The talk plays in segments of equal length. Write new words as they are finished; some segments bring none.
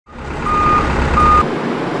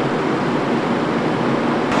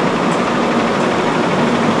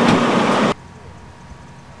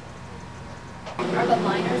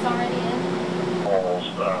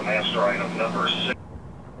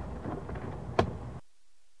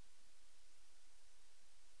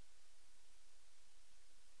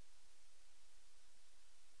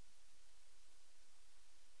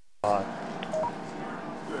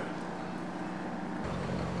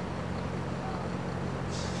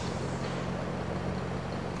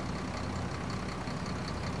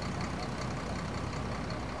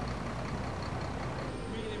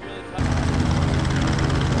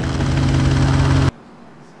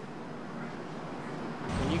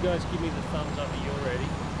Tommy, you're ready.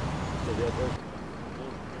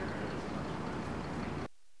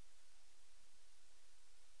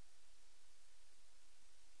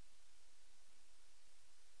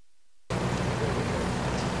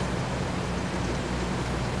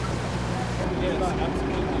 Yes,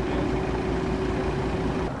 absolutely.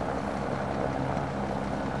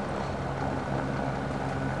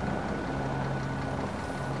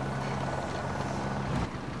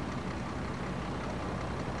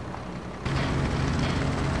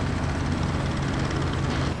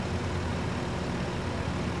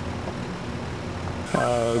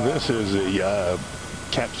 This is the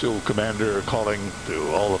capsule commander calling to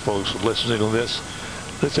all the folks listening to this.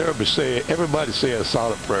 Let's everybody say a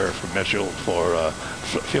silent prayer for Mitchell, for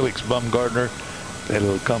Felix Baumgartner, that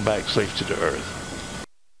he'll come back safe to the earth.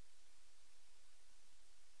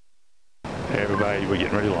 Everybody, we're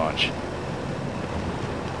getting ready to launch.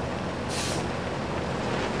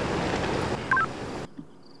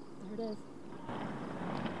 There it is.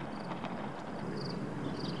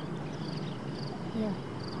 Yeah.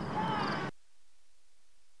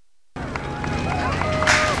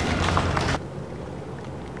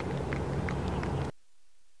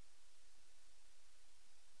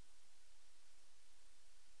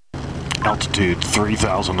 Altitude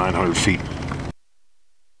 3,900 feet.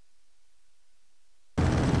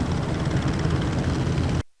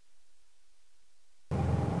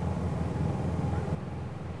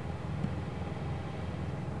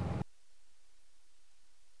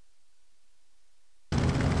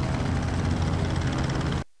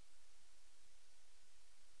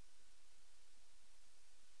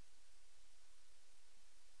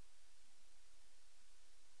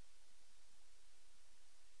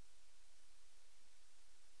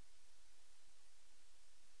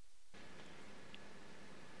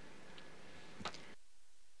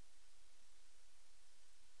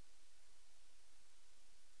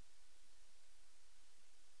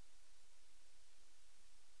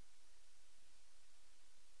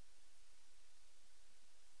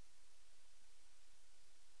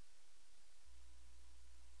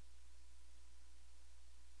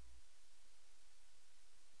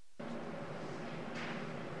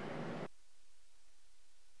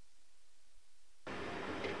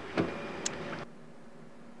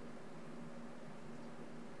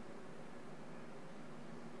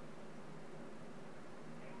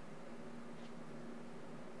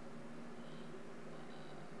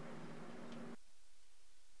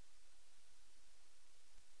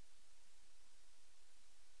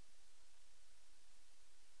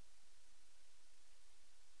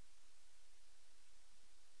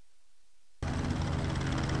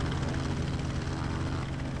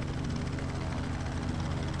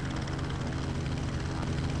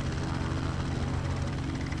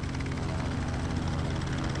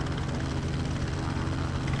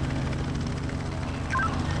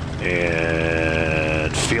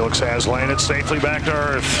 And Felix has landed safely back to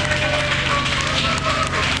Earth.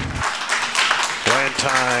 Land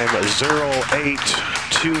time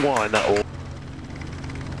 0821.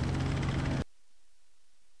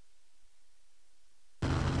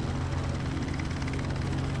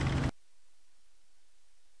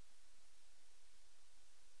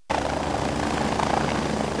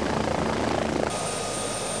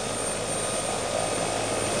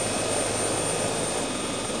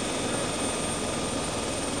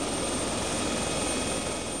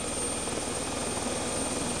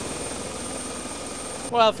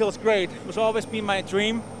 Well, it feels great. It was always been my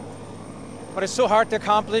dream, but it's so hard to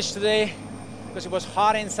accomplish today because it was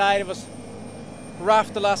hot inside. It was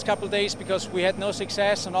rough the last couple of days because we had no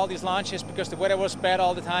success on all these launches because the weather was bad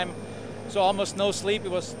all the time. So almost no sleep.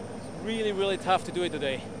 It was really, really tough to do it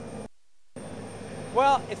today.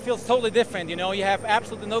 Well, it feels totally different. You know, you have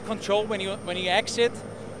absolutely no control when you exit.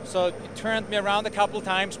 So it turned me around a couple of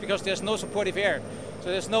times because there's no supportive air. So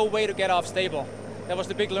there's no way to get off stable. That was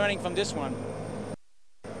the big learning from this one.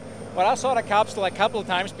 But I saw the capsule a couple of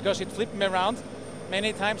times because it flipped me around.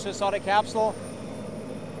 Many times I saw the capsule.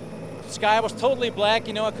 The sky was totally black,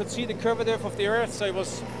 you know, I could see the curvature of the Earth, so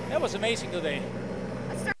that was amazing today.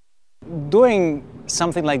 Doing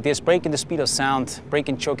something like this, breaking the speed of sound,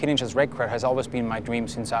 breaking Joe Kiddinger's record has always been my dream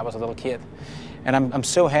since I was a little kid. And I'm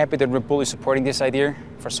so happy that Red Bull is supporting this idea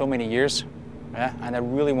for so many years. Yeah? And I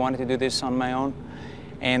really wanted to do this on my own.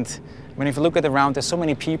 And I mean, if you look at around, there's so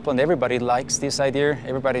many people and everybody likes this idea.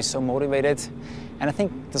 Everybody's so motivated. And I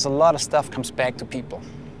think there's a lot of stuff comes back to people,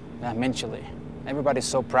 mentally. Everybody's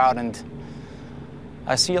so proud, and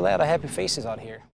I see a lot of happy faces out here.